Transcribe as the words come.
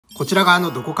こちら側の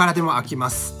どこからでも飽き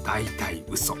ます。大体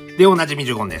嘘。で、おなじみ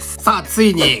ジュゴンです。さあ、つ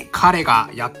いに彼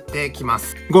がやってきま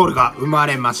す。ゴールが生ま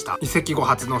れました。移籍後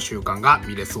初の週間が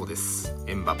見れそうです。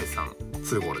エンバペさん。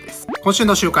2ゴールです。今週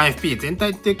の週間 FP 全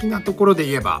体的なところで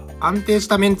言えば安定し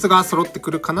たメンツが揃ってく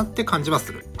るかなって感じは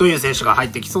する。どういう選手が入っ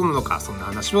てきそうなのか、そんな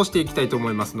話をしていきたいと思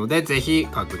いますので、ぜひ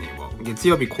確認を。月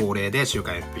曜日恒例で週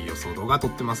間 FP 予想動画撮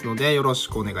ってますのでよろし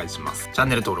くお願いします。チャン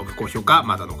ネル登録、高評価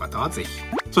まだの方はぜひ。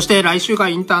そして来週が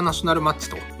インターナショナルマッチ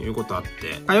ということあっ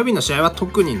て、火曜日の試合は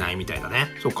特にないみたいだね。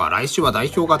そうか、来週は代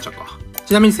表ガチャか。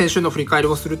ちなみに先週の振り返り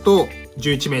をすると、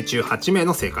11名中8名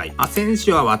の正解。選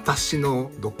手は私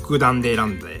の独断で選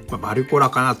んで、バルコラ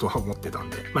かなとは思ってたん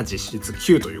で、実質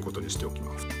9ということにしておき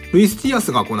ます。ルイス・ティア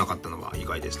スが来なかったのは意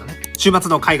外でしたね。週末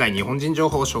の海外日本人情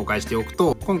報を紹介しておく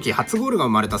と、今季初ゴールが生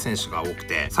まれた選手が多く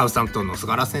て、サウスアンプトンの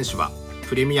菅原選手は、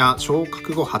プレミア昇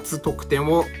格後初得点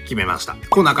を決めました。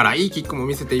コーナーからいいキックも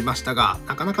見せていましたが、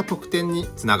なかなか得点に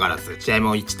繋がらず、試合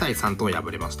も1対3と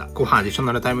敗れました。後半アディショ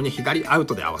ナルタイムに左アウ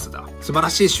トで合わせた。素晴ら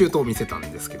しいシュートを見せたん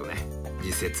ですけどね。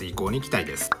次節以降に期待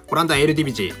です。オランダ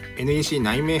LDBG、NEC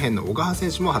ナイメーヘンの小川選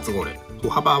手も初ゴール。歩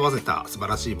幅合わせた素晴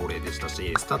らしいボレーでした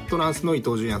し、スタッドランスの伊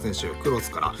東純也選手、クロス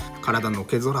から体の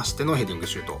けぞらしてのヘディング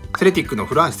シュート。セレティックの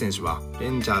古橋選手は、レ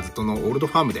ンジャーズとのオールド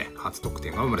ファームで初得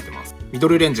点が生まれてます。ミド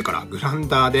ルレンジからグラン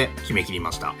ダーで決め切り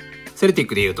ました。セルティッ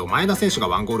クでいうと前田選手が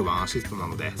1ゴール1アシストな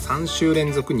ので3週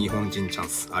連続日本人チャン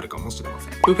スあるかもしれませ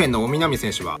ん。ルフェンの大南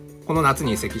選手はこの夏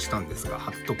に移籍したんですが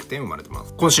初得点生まれてま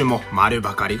す。今週も丸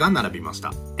ばかりが並びまし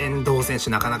た。遠藤選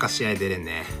手なかなか試合出れん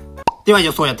ね。では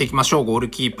予想やっていきましょう。ゴール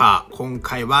キーパー。今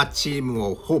回はチーム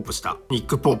をホープしたニッ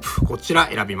ク・ポープ。こちら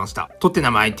選びました。トッテ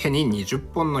ナム相手に20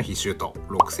本の必シュート、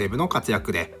6セーブの活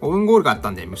躍で、オウンゴールがあっ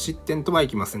たんで無失点とはい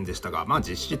きませんでしたが、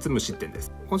実質無失点で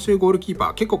す。今週ゴールキーパ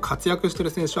ー結構活躍してる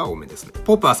選手は多めですね。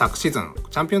ポープは昨シーズン、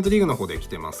チャンピオンズリーグの方で来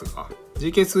てますが、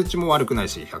GK 数値も悪くない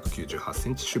し、198セ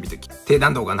ンチ守備的。低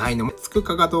弾道がないのもつく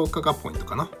かがどうかがポイント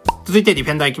かな。続いてディフ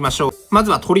ェンダー行きましょう。ま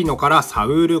ずはトリノからサウ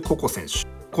ール・ココ選手。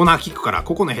コーナーキックから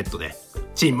ココのヘッドで、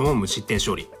チームも無失点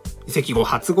勝利。移籍後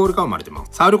初ゴールが生まれてます。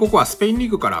サウルココはスペインリー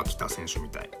グから来た選手み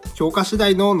たい。評価次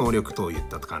第の能力といっ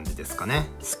た感じですかね。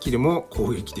スキルも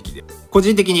攻撃的で。個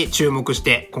人的に注目し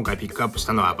て今回ピックアップし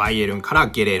たのはバイエルンから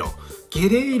ゲレーロ。ゲ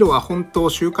レーロは本当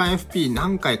週間 FP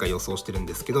何回か予想してるん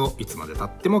ですけど、いつまで経っ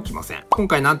ても来ません。今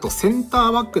回なんとセンタ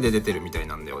ーバックで出てるみたい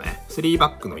なんだよね。3バ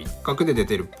ックの一角で出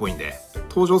てるっぽいんで、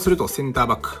登場するとセンター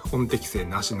バック本適性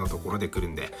なしのところで来る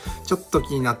んで、ちょっと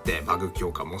気になってバグ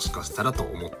強化もしかしたらと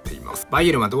思っています。バイ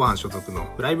エルンはドアン所属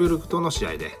のフライブルクとの試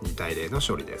合で2対0の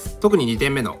勝利です。特に2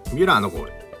点目のミュラーのゴー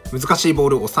ル。難しいボー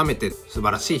ルを収めて素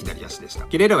晴らしい左足でした。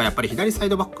ゲレーロはやっぱり左サイ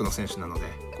ドバックの選手なので、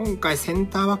今回セン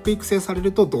ターバック育成され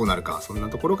るとどうなるか、そんな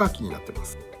ところが気になってま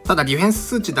す。ただディフェンス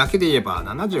数値だけで言えば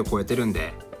70超えてるん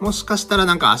で、もしかしたら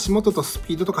足元とス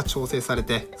ピードとか調整され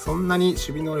て、そんなに守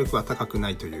備能力は高くな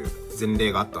いという前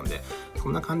例があったんで、そ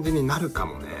んな感じになるか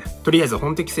もね。とりあえず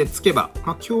本適性つけば、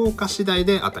強化次第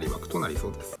で当たり枠となりそ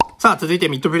うです。さあ、続いて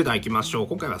ミッドフィルダー行きましょう。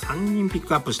今回は3人ピッ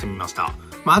クアップしてみました。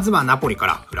まずはナポリか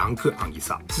らフランク・アンギ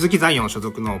サ。鈴木ザイオン所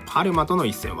属のパルマとの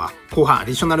一戦は、後半ア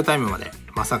ディショナルタイムまで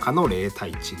まさかの0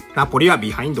対1。ナポリは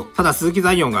ビハインド。ただ鈴木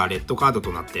ザイオンがレッドカード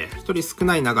となって、1人少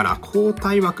ないながら交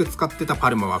代枠使ってたパ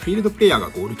ルマはフィールドプレイヤーが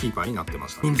ゴールキーパーになってま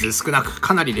した。人数少なく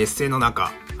かなり劣勢の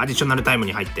中、アディショナルタイム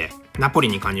に入って、ナポリ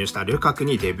に加入したルカク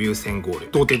にデビュー戦ゴール。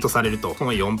同点とされると、そ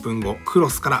の4分後、クロ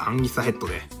スからアンギサヘッド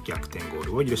で逆転ゴー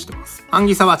ルを許してます。アン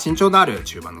ギサは身長のある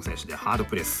中盤の選手でハード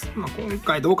プレス。今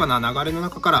回どうかな、流れの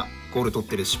中からゴール取っ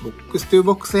てるし、ボックス2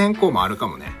ボックス変更もあるか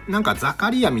もね。ザカ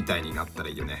リアみたいになったら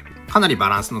いいよね。かなりバ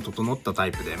ランスの整ったタ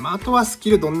イプで、あとはスキ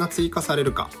ルどんな追加され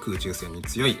るか、空中戦に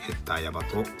強いヘッダーやバ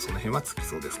ト、その辺はつき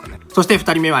そうですかね。そして2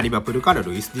人目はリバプールから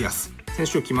ルイス・ディアス。先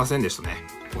週来ませんでしたね。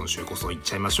今週こそ行っ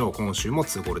ちゃいましょう。今週も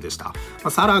2ゴールでした。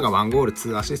サラーが1ゴール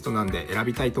2アシストなんで選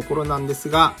びたいところなんです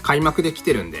が、開幕で来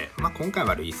てるんで、今回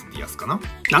はルイス・ディアスかな。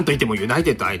なんといってもユナイ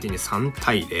テッド相手に3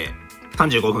対0。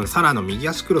35分、サラーの右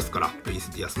足クロスからルイ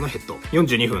ス・ディアスのヘッド。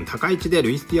42分、高い位置で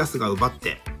ルイス・ディアスが奪っ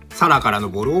て、サラーからの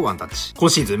ボールをワンタッチ。今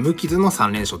シーズン無傷の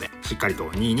3連勝でしっかりと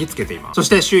2位につけています。そし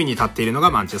て首位に立っているの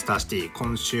がマンチェスターシティ。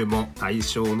今週も大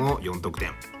勝の4得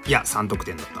点。いや、3得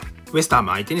点だった。ウェスター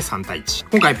ム相手に3対1。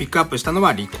今回ピックアップしたの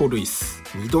はリコ・ルイス。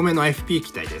2度目の FP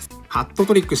期待です。ハット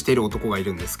トリックしている男がい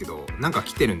るんですけど、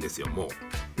来てるんですよ、も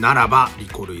う。ならば、リ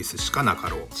コ・ルイスしかなか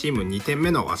ろう。チーム2点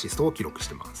目のアシストを記録し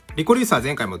てます。リコ・ルイスは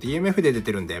前回も DMF で出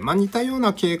てるんで、似たよう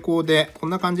な傾向でこん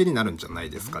な感じになるんじゃない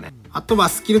ですかね。あとは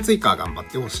スキル追加頑張っ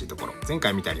てほしいところ。前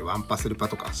回みたいにワンパスルパ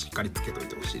とかしっかりつけとい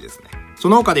てほしいですね。そ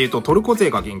の他で言うとトルコ勢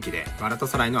が元気で、ガラタ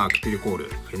サライのアクティルコール、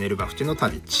フェネルバフチェのタ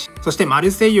ディッチ。そしてマ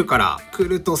ルセイユから来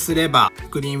るとすれれば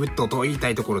グリーンウッドと言いた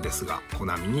いところですが、コ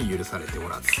ナミに許されてお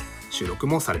らず、収録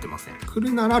もされてません。来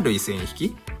るなら累戦引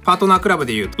き。パートナークラブ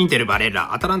でいうインテルバレッ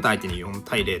ラ、アタランタ相手に4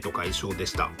対0と快勝で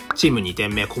した。チーム2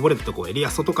点目、こぼれたとこエリア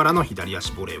外からの左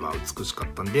足ボレーは美しか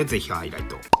ったんで、ぜひハイライ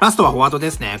ト。ラストはフォワードで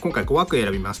すね。今回5枠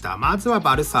選びました。まずは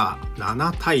バルサ、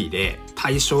7対0。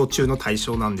大勝中の大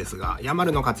勝なんですが、ヤマ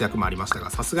ルの活躍もありました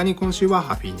が、さすがに今週は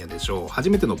ハフィーニャでしょう。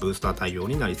初めてのブースター対応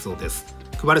になりそうです。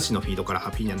クバルシのフィードからハ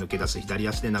フィーニャ抜け出し左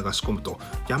足で流し込むと、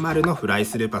ヤマルのフライ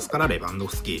スルーパスからレバンド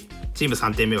フスキー。チーム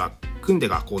3点目はクンデ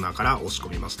がコーナーから押し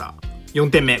込みました。4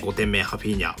点目、5点目、ハフ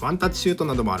ィーニャ、ワンタッチシュート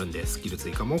などもあるんで、スキル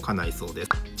追加も叶いそうです。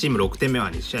チーム6点目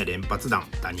は2試合連発弾、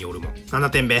ダニオルモ。7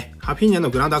点目、ハフィーニャの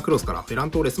グランダークロスからフェラ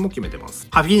ントーレスも決めてます。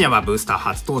ハフィーニャはブースター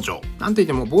初登場。なんといっ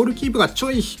ても、ボールキープがち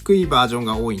ょい低いバージョン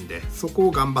が多いんで、そこ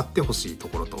を頑張ってほしいと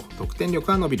ころと、得点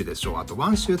力は伸びるでしょう。あと、ワ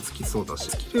ンシューつきそうだし、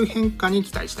スキル変化に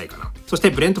期待したいかな。そして、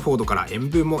ブレントフォードから塩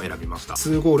分も選びました。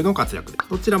2ゴールの活躍で、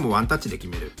どちらもワンタッチで決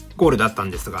めるゴールだった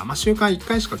んですが、週間1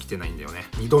回しか来てないんだよね。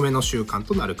2度目の週間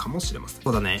となるかもしれません。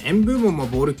そうだね、ブーモンも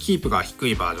ボールキープが低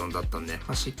いバージョンだったんで、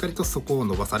しっかりとそこを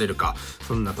伸ばされるか、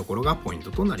そんなところがポイン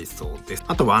トとなりそうです。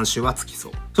あとワンシューはつきそ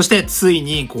う。そしてつい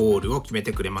にゴールを決め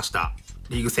てくれました。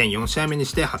リーグ戦4試合目に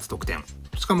して初得点。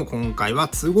しかも今回は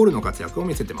2ゴールの活躍を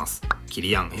見せてます。キ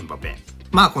リアン・エンバペ。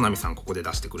コナミさんここで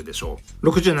出してくるでしょう。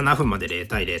67分まで0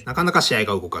対0。なかなか試合が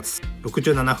動かず。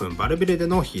67分、バルベルデ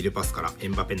のヒールパスからエ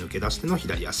ンバペ抜け出しての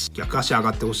左足。逆足上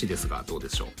がってほしいですが、どうで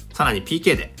しょう。さらに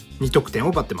PK で2得点を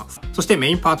奪ってます。そしてメ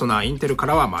インパートナーインテルか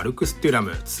らはマルクス・テュラ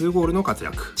ム、2ゴールの活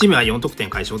躍。チームは4得点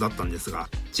快勝だったんですが、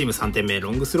チーム3点目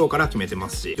ロングスローから決めてま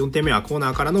すし、4点目はコー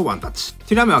ナーからのワンタッチ。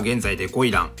テュラムは現在で5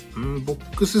位ラン。ボ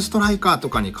ックスストライカーと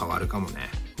かに変わるかもね。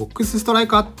ボックスストライ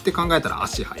カーって考えたら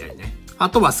足速いね。あ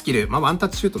とはスキル、ワンタッ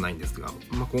チシュートないんですが、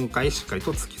今回しっかり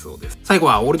とつきそうです。最後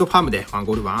はオールドファームで1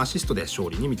ゴール1アシストで勝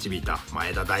利に導いた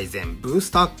前田大然。ブース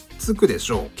ターつくで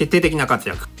しょう。決定的な活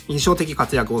躍。印象的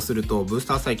活躍をすると、ブース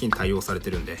ター最近対応され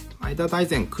てるんで、前田大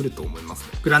然来ると思います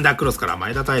ね。グランダークロスから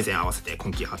前田大然合わせて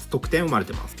今季初得点生まれ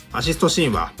てます。アシストシ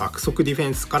ーンは爆速ディフェ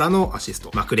ンスからのアシス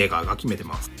ト。マクレガーが決めて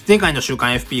ます。前回の週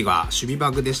間 FP が守備バ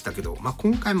グでしたけど、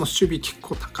今回も守備結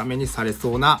構高めにされ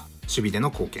そうな守備での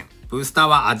貢献。ブースター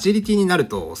はアジリティになる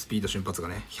とスピード瞬発が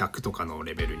ね、100とかの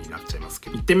レベルになっちゃいますけ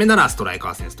ど、1点目ならストライ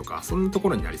カーセンスとか、そんなとこ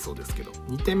ろになりそうですけど、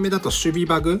2点目だと守備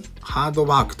バグ、ハード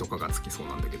ワークとかがつきそう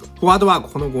なんだけど、フォワードは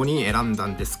この5人選んだ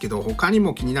んですけど、他に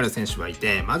も気になる選手はい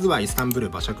て、まずはイスタンブール・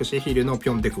バシャクシェヒルのピ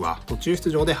ョンテクは途中出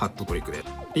場でハットトリックで、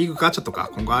リーグガチャとか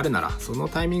今後あるなら、その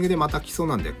タイミングでまた来そう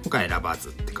なんで、今回選ばず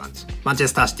って感じ。マンチェ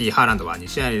スターシティ・ハーランドは2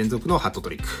試合連続のハットト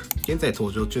リック。現在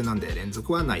登場中なんで連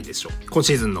続はないでしょう。今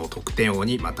シーズンの得点王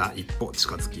にまた一歩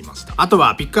近づきました。あと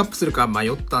はピックアップするか迷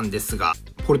ったんですが、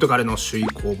ポルトガルの首位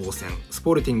攻防戦、ス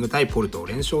ポルティング対ポルト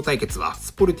連勝対決は、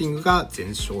スポルティングが全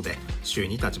勝で首位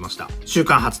に立ちました。週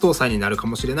間初搭載になるか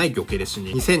もしれないギョケレシ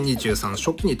に、2023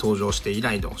初期に登場して以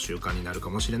来の週間になる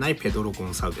かもしれないペドロ・ゴ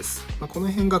ンサウデス。この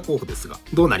辺が候補ですが、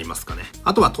どうなりますかね。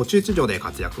あとは途中出場で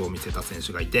活躍を見せた選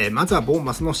手がいて、まずはボーン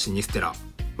マスのシニステラ。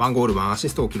1ゴール1アシ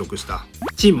ストを記録した。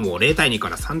チームも0対2か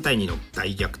ら3対2の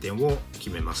大逆転を決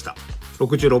めました。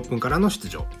66分からの出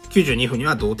場。92分に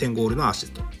は同点ゴールのアシ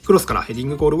スト。クロスからヘディン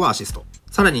グゴールをアシスト。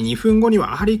さらに2分後に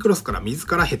はアーリークロスから自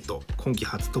らヘッド。今季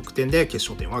初得点で決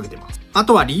勝点を挙げてます。あ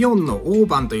とはリヨンのオー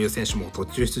バンという選手も途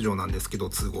中出場なんですけど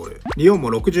2ゴール。リヨンも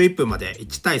61分まで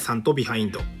1対3とビハイ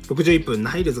ンド。61分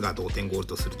ナイルズが同点ゴール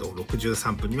とすると、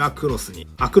63分にはクロスに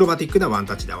アクロバティックなワン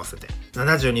タッチで合わせて、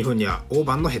72分にはオー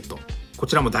バンのヘッド。こ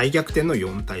ちらも大逆転の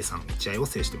4対3、打ち合いを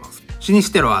制してます。シニ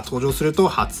ステロは登場すると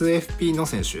初 FP の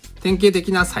選手。典型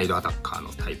的なサイドアタッカーの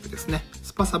タイプですね。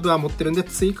スパサブは持ってるんで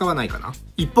追加はないかな。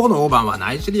一方のオーバンは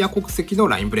ナイジェリア国籍の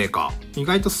ラインブレーカー。意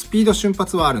外とスピード瞬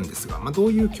発はあるんですが、ど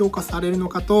ういう強化されるの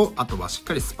かと、あとはしっ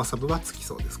かりスパサブはつき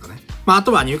そうですかね。あ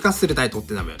とはニューカッスル対トッ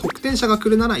テナム。得点者が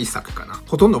来るならイサクかな。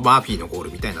ほとんどマーフィーのゴー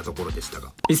ルみたいなところでしたが。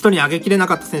リストに上げきれな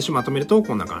かった選手まとめると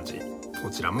こんな感じ。こ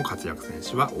ちらも活躍選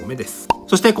手は多めです。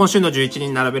そして今週の11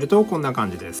人並べるとこんな感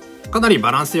じです。かなり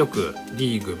バランスよく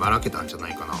リーグばらけたんじゃな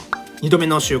いかな。2度目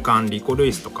の週間リコ・ル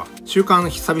イスとか、週間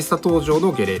久々登場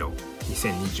のゲレーロ。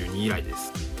2022以来で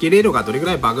す。ゲレーロがどれぐ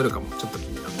らいバグるかもちょっと気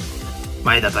になってますね。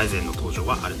前田大然の登場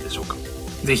はあるんでしょうか。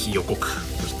ぜひ予告、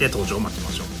そして登場を待ち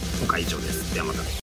ましょう。今回以上です。ではまた。